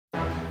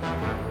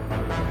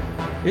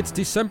It's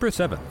December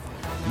 7th,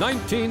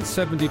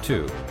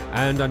 1972,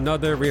 and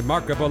another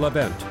remarkable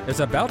event is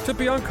about to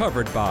be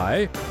uncovered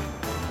by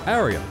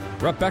Ariel,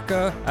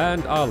 Rebecca,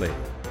 and Ali,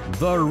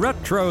 the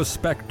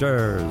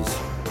Retrospectors.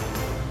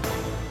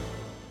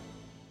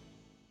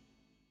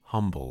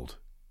 Humbled,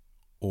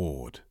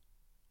 awed,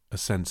 a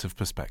sense of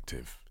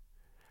perspective.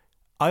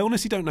 I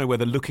honestly don't know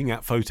whether looking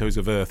at photos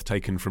of Earth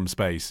taken from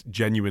space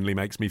genuinely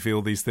makes me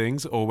feel these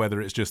things, or whether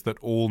it's just that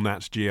all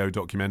Nat Geo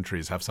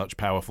documentaries have such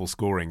powerful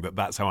scoring that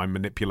that's how I'm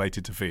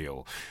manipulated to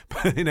feel.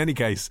 But in any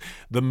case,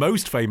 the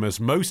most famous,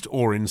 most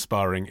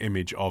awe-inspiring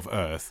image of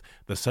Earth,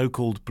 the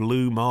so-called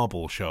blue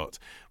marble shot,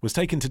 was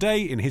taken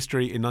today in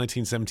history in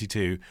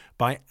 1972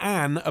 by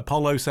an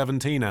Apollo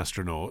 17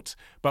 astronaut,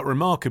 but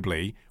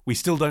remarkably, we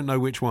still don't know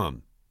which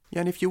one. Yeah,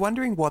 and if you're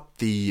wondering what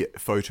the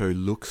photo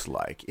looks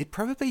like, it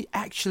probably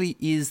actually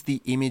is the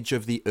image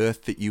of the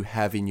Earth that you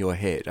have in your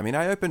head. I mean,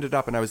 I opened it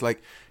up and I was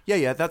like,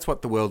 yeah, that's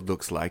what the world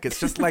looks like. It's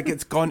just like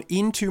it's gone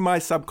into my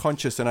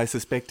subconscious, and I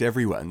suspect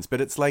everyone's.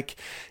 But it's like,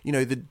 you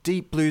know, the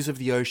deep blues of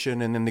the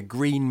ocean, and then the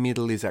green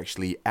middle is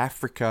actually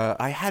Africa.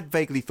 I had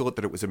vaguely thought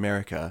that it was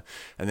America.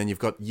 And then you've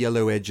got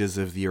yellow edges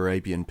of the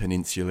Arabian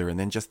Peninsula, and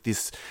then just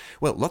this,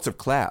 well, lots of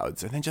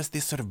clouds, and then just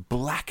this sort of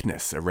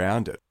blackness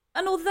around it.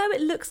 And although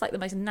it looks like the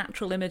most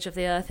natural image of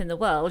the Earth in the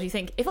world, you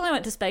think, if I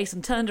went to space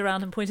and turned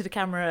around and pointed a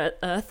camera at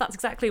Earth, that's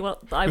exactly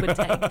what I would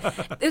take.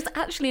 It was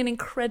actually an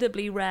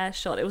incredibly rare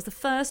shot. It was the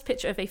first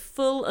picture of a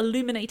full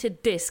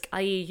illuminated disc,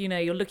 i.e., you know,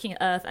 you're looking at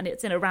Earth and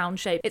it's in a round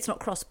shape. It's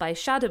not crossed by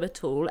shadow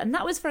at all. And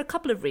that was for a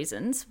couple of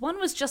reasons. One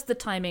was just the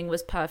timing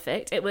was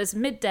perfect. It was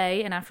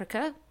midday in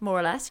Africa, more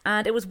or less.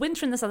 And it was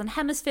winter in the southern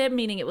hemisphere,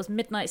 meaning it was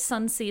midnight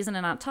sun season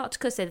in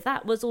Antarctica. So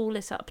that was all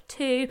lit up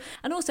too.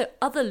 And also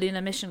other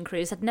lunar mission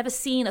crews had never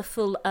seen a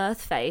full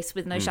Earth face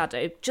with no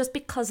shadow, just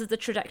because of the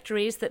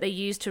trajectories that they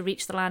used to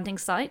reach the landing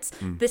sites.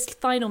 This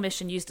final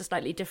mission used a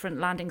slightly different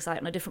landing site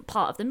on a different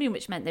part of the moon,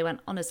 which meant they went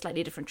on a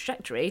slightly different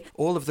trajectory.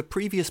 All of the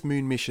previous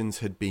moon missions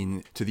had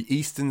been to the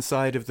eastern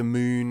side of the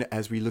moon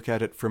as we look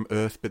at it from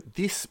Earth, but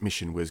this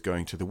mission was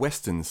going to the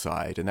western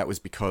side, and that was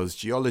because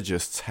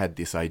geologists had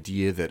this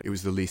idea that it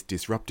was the least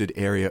disrupted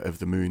area of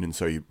the moon, and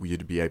so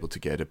you'd be able to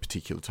get a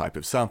particular type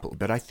of sample.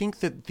 But I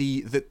think that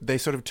they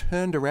sort of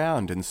turned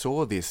around and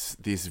saw this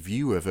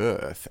view of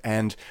Earth.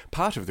 And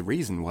part of the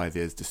reason why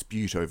there's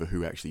dispute over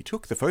who actually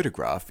took the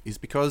photograph is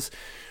because,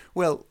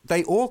 well,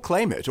 they all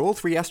claim it. All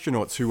three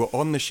astronauts who were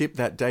on the ship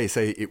that day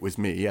say it was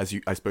me, as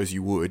I suppose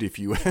you would if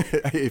you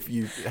if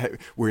you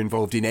were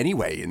involved in any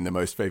way in the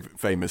most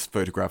famous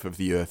photograph of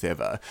the Earth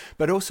ever.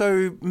 But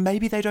also,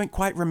 maybe they don't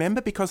quite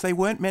remember because they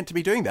weren't meant to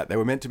be doing that. They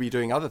were meant to be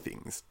doing other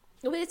things.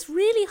 It's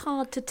really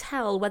hard to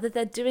tell whether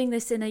they're doing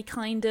this in a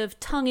kind of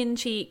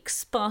tongue-in-cheek,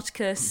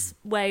 Spartacus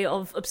way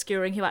of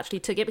obscuring who actually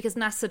took it, because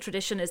NASA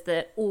tradition is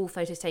that all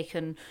photos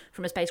taken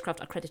from a spacecraft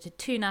are credited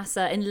to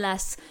NASA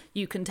unless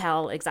you can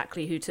tell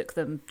exactly who took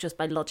them just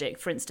by logic.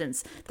 For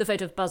instance, the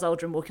photo of Buzz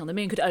Aldrin walking on the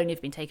moon could only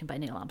have been taken by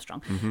Neil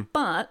Armstrong.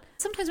 But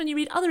sometimes when you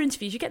read other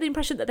interviews, you get the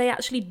impression that they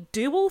actually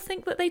do all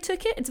think that they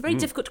took it. It's very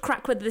difficult to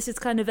crack whether this is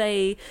kind of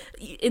a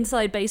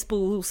inside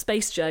baseball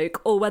space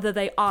joke or whether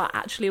they are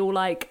actually all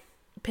like,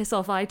 piss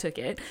off, I took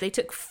it. They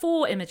took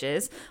 4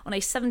 images on a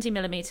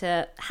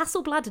 70mm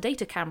Hasselblad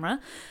data camera.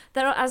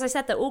 There are, as I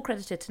said, they're all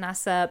credited to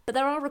NASA, but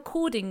there are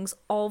recordings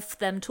of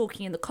them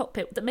talking in the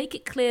cockpit that make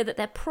it clear that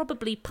they're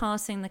probably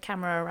passing the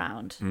camera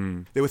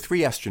around. There were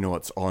 3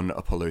 astronauts on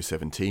Apollo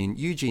 17,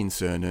 Eugene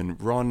Cernan,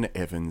 Ron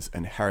Evans,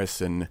 and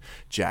Harrison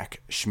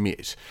Jack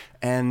Schmitt.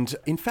 And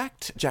in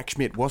fact, Jack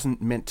Schmitt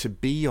wasn't meant to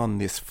be on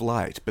this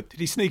flight, but Did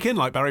he sneak in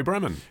like Barry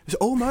Bremen?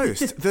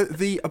 Almost.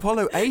 The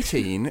Apollo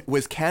 18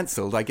 was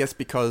cancelled, I guess,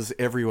 because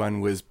everyone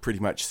was pretty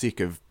much sick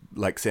of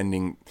like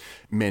sending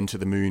men to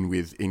the moon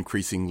with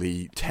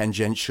increasingly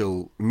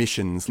tangential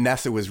missions.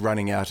 NASA was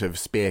running out of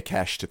spare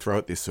cash to throw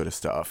at this sort of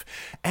stuff.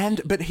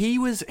 But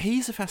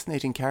he's a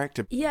fascinating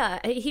character.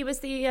 Yeah, he was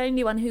the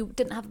only one who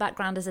didn't have a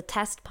background as a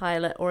test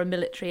pilot or a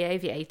military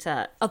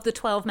aviator. Of the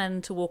 12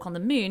 men to walk on the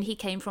moon, he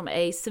came from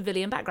a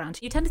civilian background.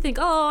 You tend to think,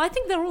 I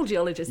think they're all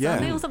geologists,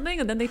 aren't they, or something?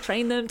 And then they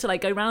train them to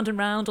like go round and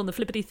round on the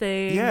flippity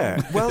thing. Yeah.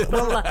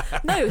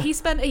 No, he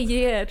spent a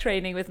year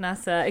training with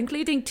NASA,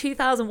 including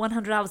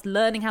 2,100 hours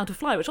learning how to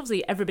fly, which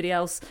obviously everybody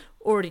else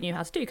already knew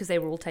how to do because they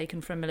were all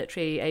taken from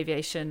military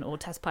aviation or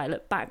test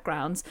pilot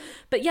backgrounds.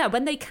 But yeah,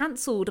 when they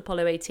cancelled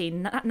Apollo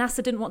 18,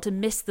 NASA didn't want to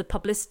miss the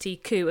publicity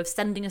coup of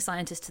sending a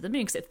scientist to the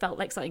moon because it felt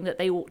like something that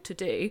they ought to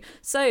do.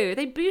 So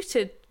they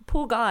booted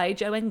poor guy,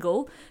 Joe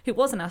Engle, who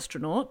was an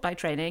astronaut by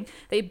training.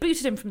 They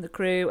booted him from the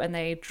crew and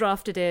they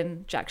drafted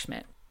in Jack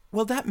Schmitt.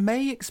 Well, that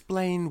may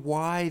explain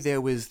why there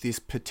was this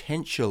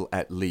potential,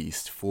 at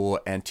least, for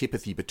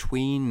antipathy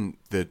between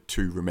the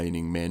 2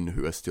 remaining men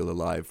who are still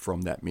alive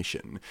from that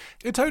mission.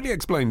 It totally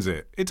explains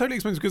it. It totally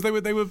explains because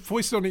they were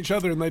foisted on each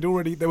other, and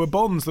there were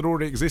bonds that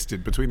already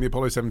existed between the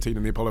Apollo 17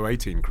 and the Apollo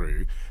 18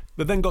 crew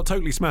that then got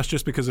totally smashed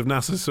just because of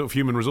NASA's sort of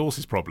human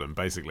resources problem,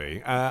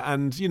 basically.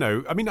 And, you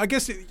know, I mean, I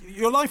guess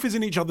your life is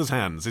in each other's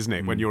hands, isn't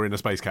it, when you're in a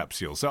space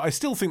capsule? So I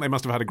still think they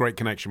must have had a great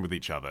connection with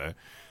each other.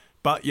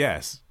 But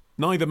yes,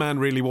 Neither man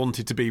really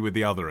wanted to be with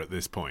the other at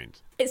this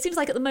point. It seems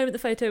like at the moment the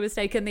photo was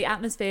taken, the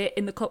atmosphere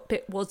in the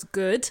cockpit was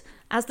good.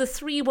 As the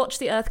three watched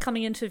the Earth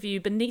coming into view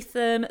beneath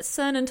them,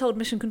 Cernan told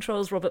Mission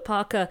Control's Robert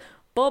Parker,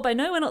 "Bob, I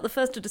know we're not the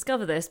first to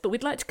discover this, but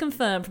we'd like to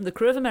confirm from the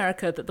crew of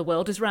America that the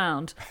world is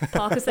round."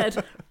 Parker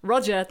said,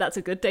 "Roger, that's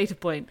a good data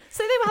point."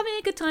 So they were having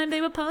a good time.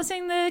 They were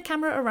passing the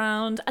camera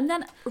around. And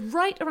then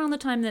right around the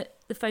time that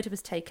the photo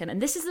was taken,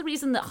 and this is the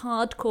reason that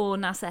hardcore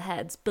NASA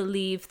heads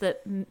believe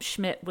that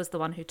Schmidt was the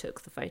one who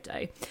took the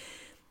photo.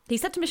 He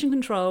said to Mission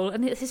Control,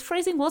 and his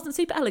phrasing wasn't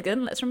super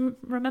elegant. Let's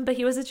remember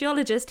he was a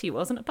geologist. He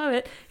wasn't a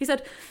poet. He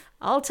said,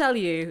 "I'll tell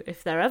you,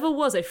 if there ever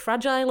was a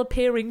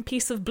fragile-appearing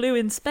piece of blue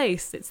in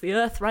space, it's the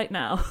Earth right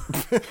now."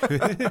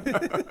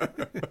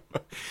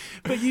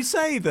 But you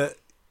say that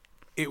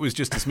it was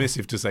just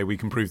dismissive to say we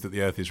can prove that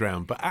the Earth is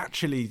round, but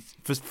actually,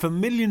 for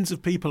millions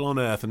of people on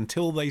Earth,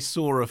 until they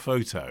saw a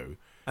photo,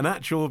 an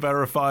actual,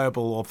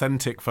 verifiable,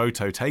 authentic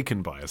photo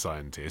taken by a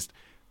scientist,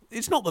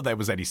 it's not that there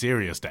was any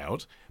serious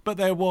doubt, but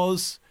there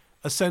was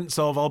a sense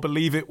of, I'll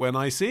believe it when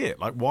I see it.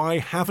 Like, why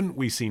haven't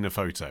we seen a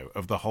photo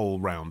of the whole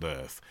round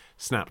Earth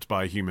snapped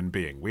by a human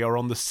being? We are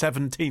on the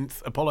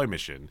 17th Apollo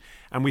mission,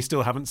 and we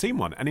still haven't seen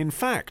one. And in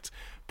fact,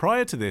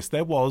 prior to this,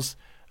 there was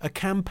a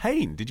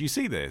campaign. Did you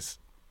see this?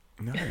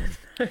 No.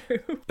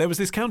 There was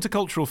this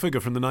countercultural figure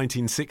from the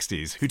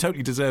 1960s who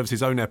totally deserves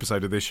his own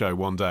episode of this show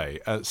one day,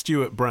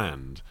 Stuart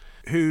Brand,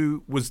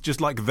 who was just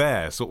like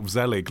there, sort of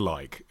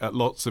Zelig-like, at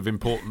lots of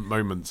important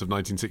moments of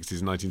 1960s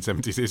and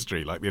 1970s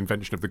history, like the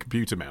invention of the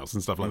computer mouse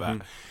and stuff like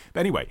that. But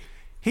anyway,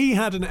 he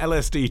had an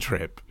LSD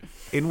trip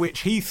in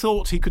which he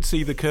thought he could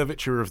see the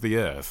curvature of the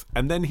Earth,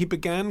 and then he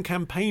began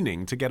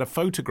campaigning to get a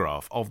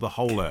photograph of the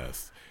whole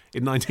Earth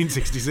in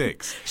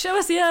 1966. Show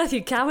us the Earth,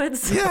 you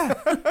cowards. Yeah,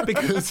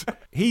 because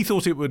he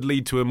thought it would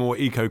lead to a more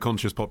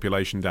eco-conscious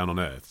population down on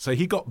Earth. So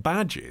he got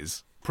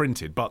badges,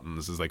 printed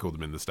buttons, as they call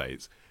them in the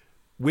States,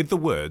 with the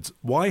words,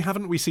 "Why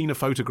haven't we seen a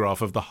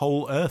photograph of the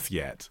whole Earth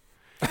yet?"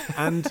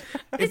 And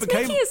It's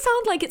making it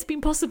sound like it's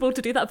been possible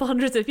to do that for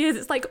hundreds of years.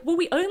 It's like, well,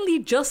 we only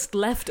just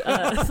left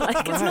Earth.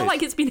 Like, it's not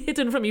like it's been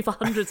hidden from you for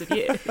hundreds of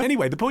years.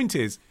 Anyway, the point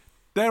is,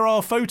 there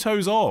are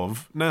photos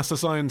of NASA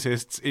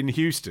scientists in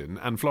Houston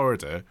and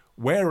Florida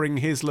wearing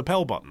his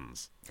lapel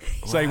buttons,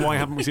 saying, "Why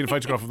haven't we seen a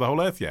photograph of the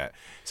whole Earth yet?"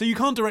 So you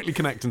can't directly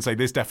connect and say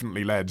this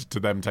definitely led to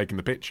them taking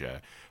the picture.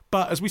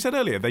 But as we said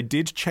earlier, they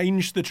did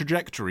change the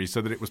trajectory so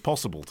that it was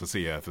possible to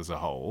see Earth as a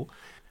whole.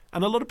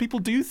 And a lot of people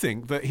do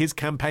think that his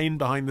campaign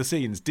behind the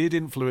scenes did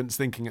influence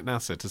thinking at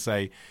NASA to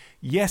say,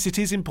 yes, it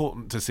is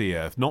important to see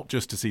Earth, not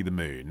just to see the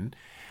moon.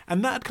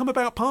 And that had come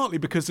about partly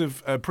because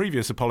of a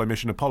previous Apollo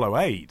mission, Apollo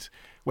 8,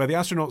 where the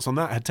astronauts on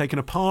that had taken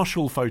a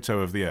partial photo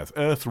of the Earth,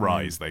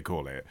 Earthrise they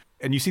call it.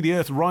 And you see the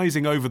Earth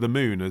rising over the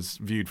moon as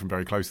viewed from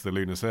very close to the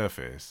lunar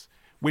surface,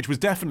 which was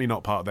definitely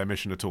not part of their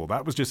mission at all.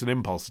 That was just an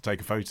impulse to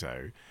take a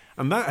photo.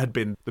 And that had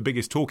been the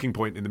biggest talking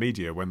point in the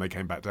media when they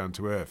came back down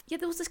to Earth. Yeah,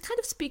 there was this kind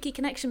of spooky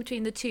connection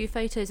between the two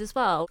photos as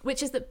well,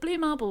 which is that Blue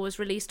Marble was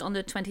released on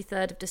the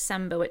 23rd of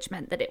December, which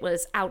meant that it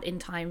was out in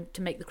time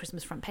to make the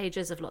Christmas front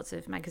pages of lots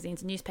of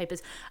magazines and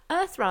newspapers.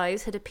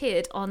 Earthrise had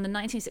appeared on the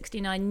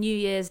 1969 New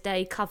Year's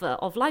Day cover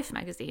of Life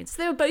magazine.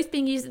 So they were both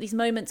being used at these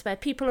moments where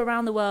people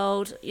around the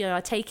world,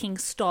 are taking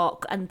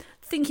stock and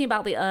thinking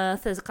about the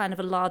Earth as a kind of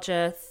a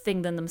larger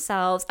thing than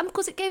themselves. And of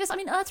course it gave us,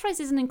 Earthrise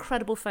is an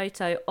incredible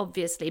photo,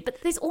 obviously,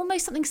 but there's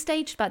almost something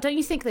staged about it. Don't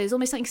you think there's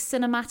almost something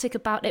cinematic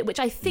about it, which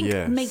I think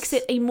makes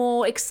it a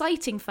more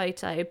exciting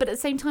photo. But at the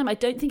same time, I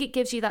don't think it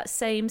gives you that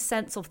same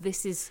sense of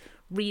this is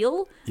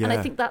real. Yeah. And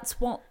I think that's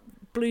what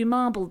Blue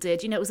Marble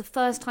did. It was the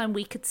first time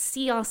we could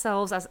see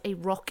ourselves as a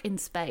rock in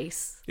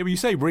space. Yeah, well, you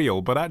say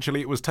real, but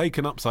actually it was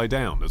taken upside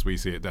down as we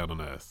see it down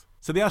on Earth.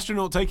 So the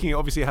astronaut taking it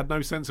obviously had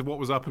no sense of what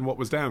was up and what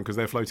was down because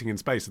they're floating in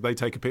space. So they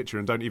take a picture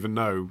and don't even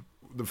know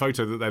the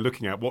photo that they're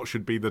looking at, what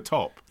should be the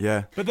top.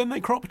 Yeah. But then they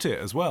cropped it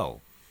as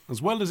well.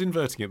 As well as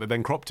inverting it, they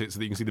then cropped it so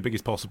that you can see the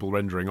biggest possible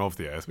rendering of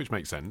the Earth, which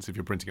makes sense if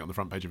you're printing it on the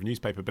front page of a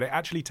newspaper. But it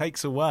actually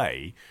takes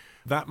away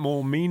that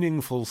more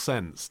meaningful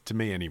sense, to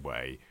me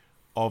anyway,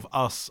 of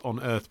us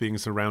on Earth being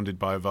surrounded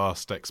by a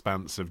vast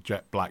expanse of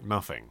jet black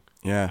nothing.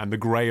 Yeah. And the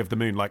grey of the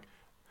moon. Like,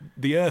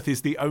 the Earth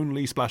is the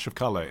only splash of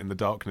colour in the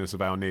darkness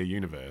of our near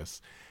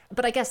universe.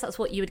 But I guess that's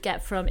what you would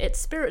get from its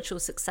spiritual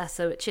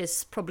successor, which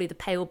is probably the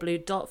pale blue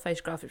dot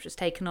photograph, which was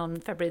taken on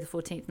February the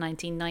 14th,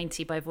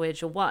 1990 by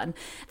Voyager 1.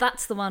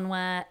 That's the one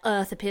where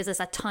Earth appears as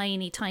a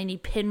tiny, tiny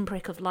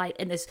pinprick of light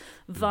in this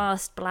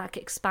vast black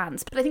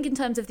expanse. But I think in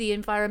terms of the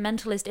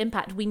environmentalist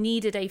impact, we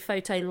needed a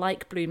photo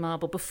like Blue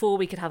Marble before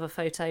we could have a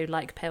photo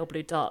like pale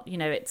blue dot.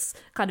 It's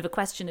kind of a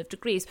question of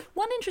degrees.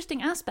 One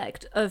interesting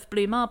aspect of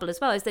Blue Marble as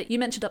well is that you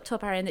mentioned up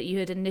top, Arian, that you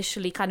had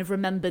initially kind of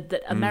remembered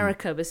that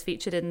America was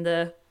featured in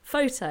the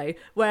photo,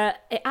 where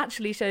it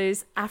actually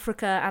shows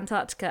Africa,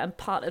 Antarctica and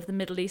part of the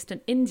Middle East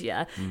and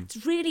India.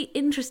 It's really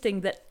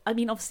interesting that I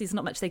mean, obviously there's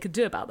not much they could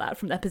do about that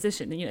from their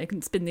position. You know, they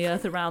can spin the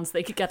Earth around so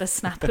they could get a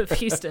snap of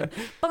Houston.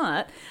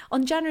 But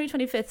on January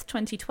 25th,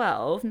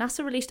 2012,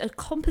 NASA released a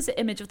composite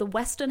image of the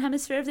western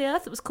hemisphere of the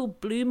Earth. It was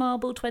called Blue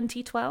Marble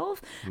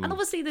 2012. And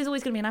obviously there's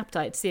always going to be an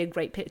appetite to see a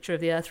great picture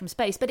of the Earth from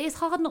space, but it's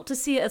hard not to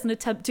see it as an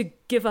attempt to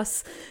give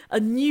us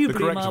a new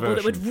blue marble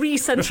that would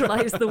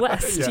re-centralise the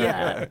West.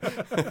 Yeah.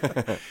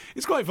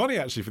 It's quite funny,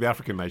 actually, for the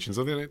African nations.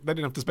 They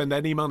didn't have to spend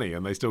any money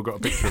and they still got a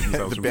picture of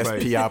themselves from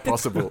space. The best PR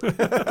possible.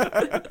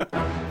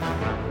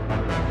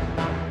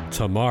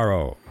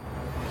 Tomorrow.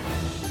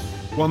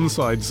 One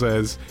side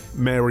says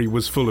Mary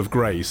was full of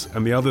grace,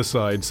 and the other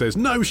side says,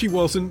 no, she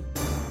wasn't.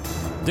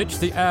 Ditch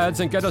the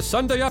ads and get a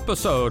Sunday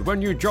episode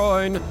when you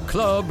join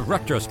Club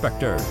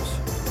Retrospectors.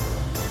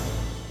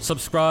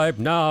 Subscribe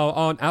now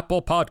on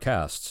Apple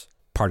Podcasts,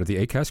 part of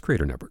the Acast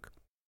Creator Network.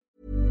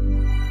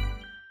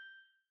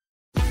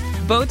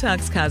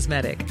 Botox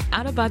Cosmetic,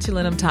 out of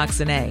botulinum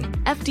toxin A,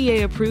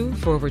 FDA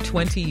approved for over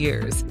 20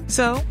 years.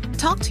 So,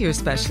 talk to your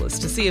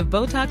specialist to see if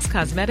Botox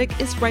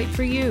Cosmetic is right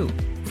for you.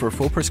 For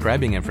full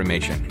prescribing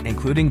information,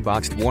 including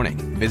boxed warning,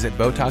 visit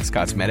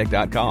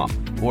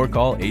BotoxCosmetic.com or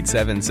call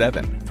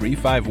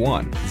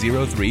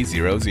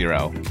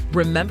 877-351-0300.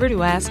 Remember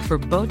to ask for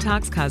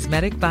Botox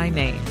Cosmetic by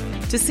name.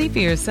 To see for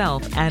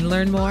yourself and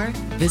learn more,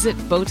 visit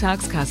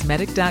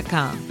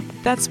BotoxCosmetic.com.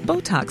 That's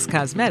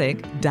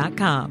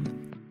BotoxCosmetic.com.